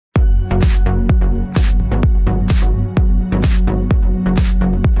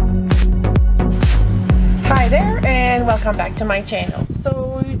welcome back to my channel.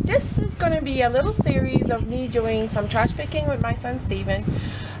 So this is going to be a little series of me doing some trash picking with my son Steven.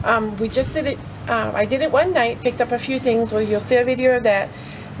 We just did it, I did it one night, picked up a few things. Well, you'll see a video of that.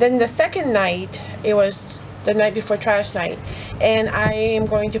 Then the second night, it was the night before trash night, and I am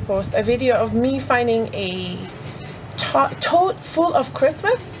going to post a video of me finding a tote full of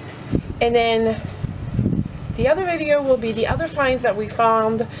Christmas, and then the other video will be the other finds that we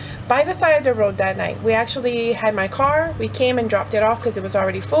found by the side of the road that night. We actually had my car, we came and dropped it off because it was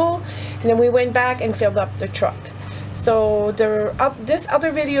already full, and then we went back and filled up the truck. So this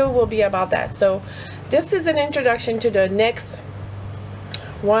other video will be about that. So this is an introduction to the next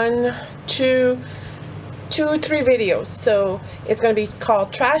 1, 2, 3 videos. So it's going to be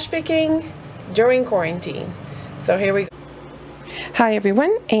called Trash Picking During Quarantine. So here we go. Hi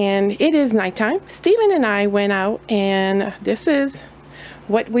everyone, and it is nighttime. Steven and I went out, and this is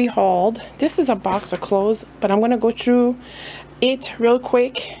what we hauled. This is a box of clothes, but I'm going to go through it real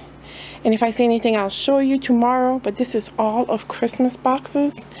quick, and if I see anything I'll show you tomorrow. But this is all of Christmas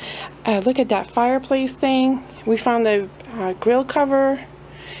boxes. Look at that fireplace thing. We found the grill cover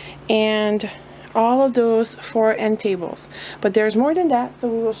and all of those 4 end tables, but there's more than that, so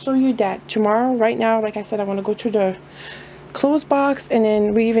we will show you that tomorrow. Right now, like I said, I want to go through the clothes box, and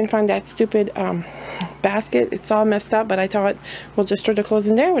then we even found that stupid basket. It's all messed up, but I thought we'll just throw the clothes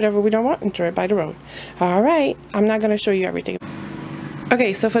in there, whatever we don't want, and throw it by the road. All right, I'm not going to show you everything.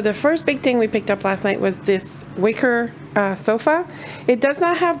 Okay, so for the first big thing we picked up last night was this wicker sofa. It does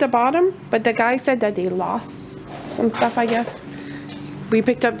not have the bottom, but the guy said that they lost some stuff, I guess. We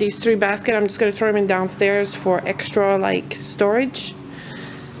picked up these 3 baskets. I'm just going to throw them in downstairs for extra like storage.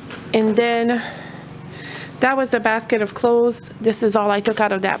 And then that was the basket of clothes. This is all I took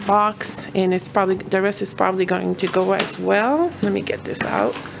out of that box, and it's probably, the rest is probably going to go as well. Let me get this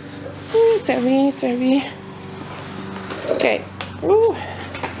out. Ooh, it's heavy, it's heavy. Okay. Ooh.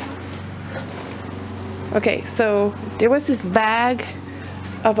 Okay, so there was this bag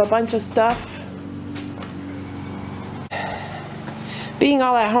of a bunch of stuff. Being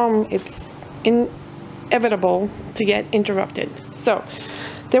all at home, it's inevitable to get interrupted. So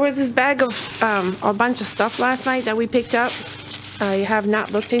there was this bag of a bunch of stuff last night that we picked up. I have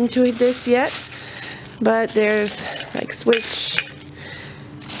not looked into this yet, but there's like switch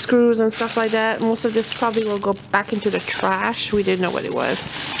screws and stuff like that. Most of this probably will go back into the trash. We didn't know what it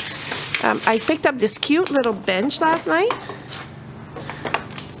was. I picked up this cute little bench last night.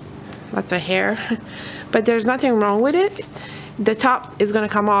 Lots of hair, but there's nothing wrong with it. The top is going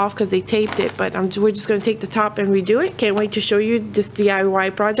to come off because they taped it, but we're just going to take the top and redo it. Can't wait to show you this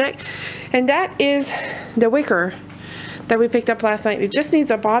DIY project. And that is the wicker that we picked up last night. It just needs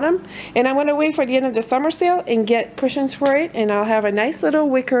a bottom, and I'm going to wait for the end of the summer sale and get cushions for it, and I'll have a nice little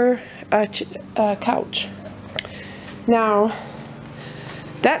wicker couch. Now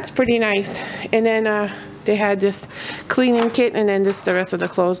that's pretty nice. And then they had this cleaning kit, and then the rest of the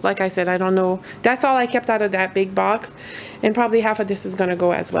clothes. Like I said, I don't know. That's all I kept out of that big box, and probably half of this is going to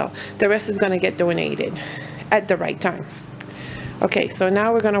go as well. The rest is going to get donated at the right time. Okay, so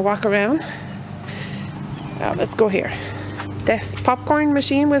now we're going to walk around. Let's go here. This popcorn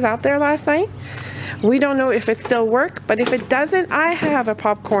machine was out there last night. We don't know if it still works, but if it doesn't, I have a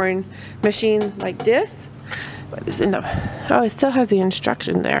popcorn machine like this. But it's in the, oh, it still has the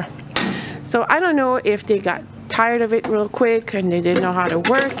instruction there. So I don't know if they got tired of it real quick and they didn't know how to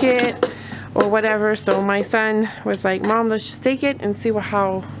work it or whatever. So my son was like, Mom, let's just take it and see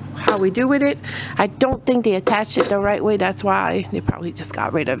how we do with it. I don't think they attached it the right way. That's why they probably just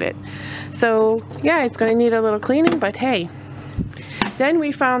got rid of it. So yeah, it's going to need a little cleaning, but hey. Then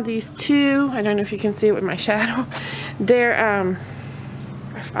we found these 2, I don't know if you can see it with my shadow. They're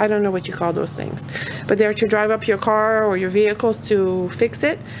I don't know what you call those things, but they're to drive up your car or your vehicles to fix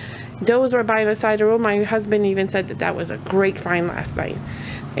it. Those were by the side of the road. My husband even said that that was a great find last night.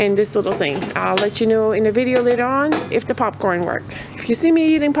 And this little thing, I'll let you know in the video later on if the popcorn worked. If you see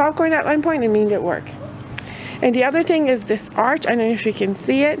me eating popcorn at one point, it means it worked. And the other thing is this arch. I don't know if you can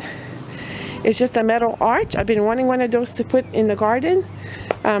see it. It's just a metal arch. I've been wanting one of those to put in the garden.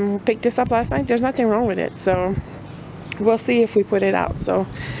 Picked this up last night. There's nothing wrong with it, so we'll see if we put it out. So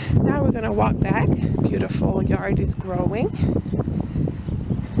now we're gonna walk back. Beautiful yard is growing,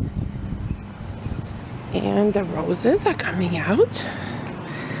 and the roses are coming out.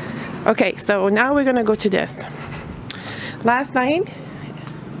 Okay, so now we're gonna go to this. Last night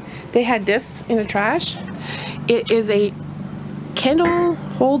they had this in the trash. It is a candle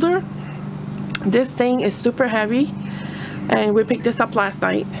holder. This thing is super heavy, and we picked this up last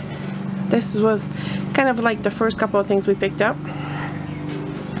night. This was kind of like the first couple of things we picked up.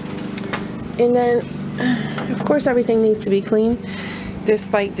 And then Of course, everything needs to be clean.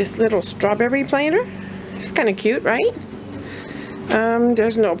 This little strawberry planter. It's kind of cute, right?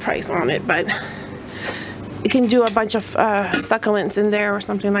 There's no price on it, but you can do a bunch of succulents in there or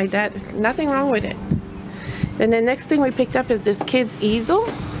something like that. Nothing wrong with it. Then the next thing we picked up is this kid's easel.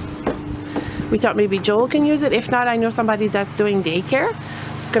 We thought maybe Joel can use it. If not, I know somebody that's doing daycare.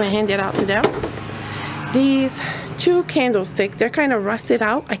 Just gonna hand it out to them. These 2 candlesticks, they're kind of rusted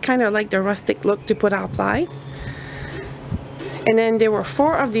out. I kind of like the rustic look to put outside. And then there were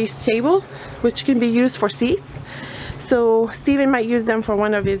 4 of these tables, which can be used for seats. So Steven might use them for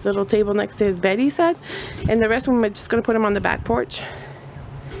one of his little table next to his bed, he said. And the rest of them, we're just gonna put them on the back porch.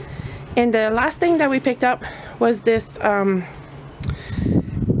 And the last thing that we picked up was this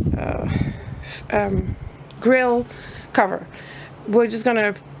grill cover. We're just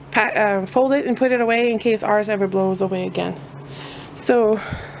gonna fold it and put it away in case ours ever blows away again. So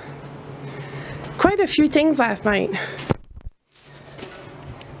quite a few things last night.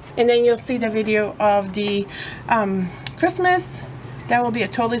 And then you'll see the video of the Christmas. That will be a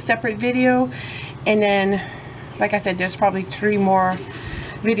totally separate video. And then, like I said, there's probably 3 more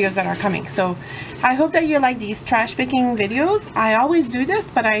videos that are coming. So I hope that you like these trash picking videos. I always do this,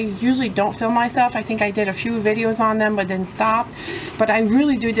 but I usually don't film myself. I think I did a few videos on them but then stopped. But I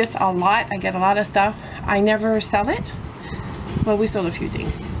really do this a lot. I get a lot of stuff. I never sell it. Well, we sold a few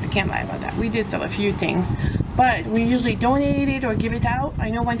things. I can't lie about that. We did sell a few things, but we usually donate it or give it out.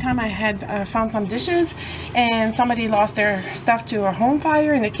 I know one time I had found some dishes and somebody lost their stuff to a home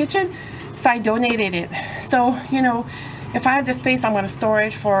fire in the kitchen, so I donated it. So, you know, if I have the space, I'm going to store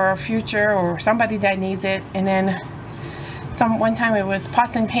it for future or somebody that needs it. And then one time it was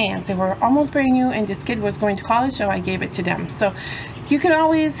pots and pans. They were almost brand new and this kid was going to college, so I gave it to them. So you can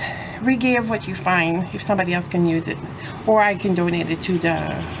always re-give what you find if somebody else can use it, or I can donate it to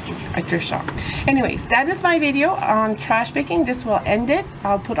a thrift shop. Anyways, that is my video on trash picking. This will end it.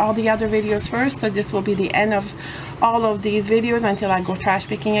 I'll put all the other videos first, so this will be the end of all of these videos until I go trash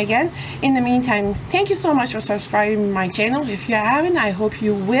picking again. In the meantime, thank you so much for subscribing to my channel. If you haven't, I hope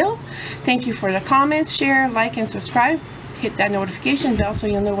you will. Thank you for the comments, share, like, and subscribe. Hit that notification bell so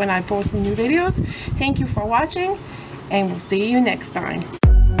you'll know when I post new videos. Thank you for watching, and we'll see you next time.